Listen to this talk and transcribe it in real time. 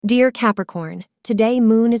Dear Capricorn, today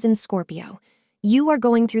Moon is in Scorpio. You are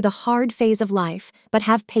going through the hard phase of life, but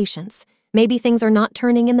have patience. Maybe things are not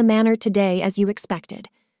turning in the manner today as you expected.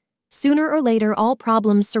 Sooner or later, all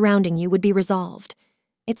problems surrounding you would be resolved.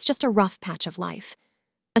 It's just a rough patch of life.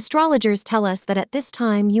 Astrologers tell us that at this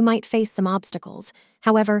time you might face some obstacles.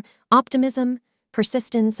 However, optimism,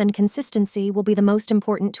 persistence, and consistency will be the most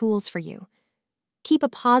important tools for you. Keep a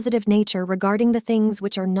positive nature regarding the things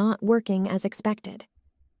which are not working as expected.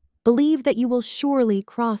 Believe that you will surely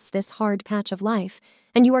cross this hard patch of life,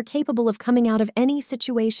 and you are capable of coming out of any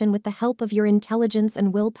situation with the help of your intelligence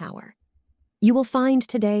and willpower. You will find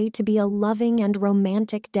today to be a loving and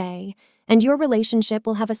romantic day, and your relationship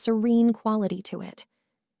will have a serene quality to it.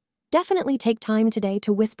 Definitely take time today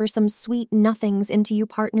to whisper some sweet nothings into your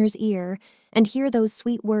partner's ear and hear those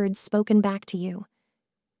sweet words spoken back to you.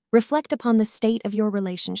 Reflect upon the state of your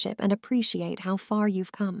relationship and appreciate how far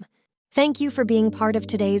you've come. Thank you for being part of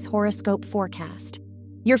today's horoscope forecast.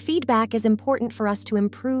 Your feedback is important for us to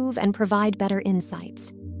improve and provide better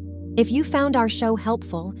insights. If you found our show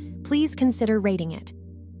helpful, please consider rating it.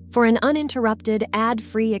 For an uninterrupted,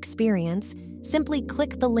 ad-free experience, simply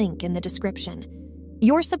click the link in the description.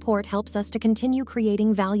 Your support helps us to continue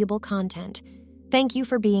creating valuable content. Thank you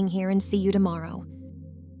for being here and see you tomorrow.